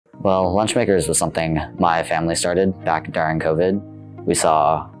Well, Lunchmakers was something my family started back during COVID. We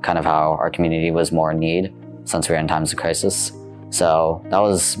saw kind of how our community was more in need since we were in times of crisis. So that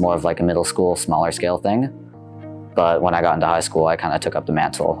was more of like a middle school, smaller scale thing. But when I got into high school, I kind of took up the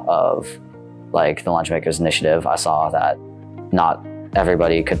mantle of like the Lunchmakers initiative. I saw that not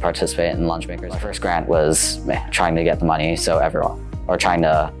everybody could participate in Lunchmakers. My first grant was trying to get the money so everyone, or trying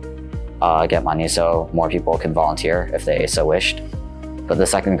to get money so more people could volunteer if they so wished. But the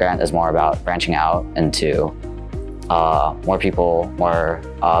second grant is more about branching out into more people, more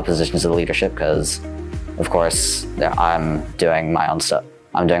positions of leadership, because of course I'm doing my own stuff.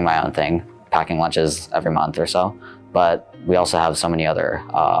 I'm doing my own thing, packing lunches every month or so. But we also have so many other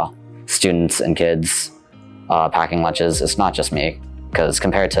students and kids packing lunches. It's not just me, because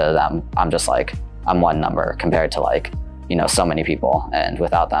compared to them, I'm one number compared to like, you know, so many people. And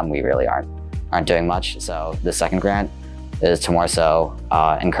without them, we really aren't doing much. So the second grant is to more so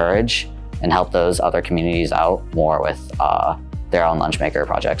encourage and help those other communities out more with their own Lunchmaker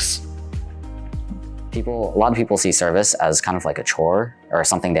projects. A lot of people see service as kind of like a chore or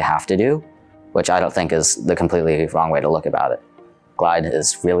something they have to do, which I don't think is the completely wrong way to look about it. Glide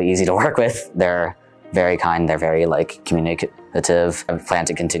is really easy to work with. They're very kind, they're very like communicative. I plan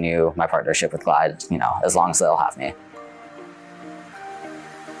to continue my partnership with Glide, you know, as long as they'll have me.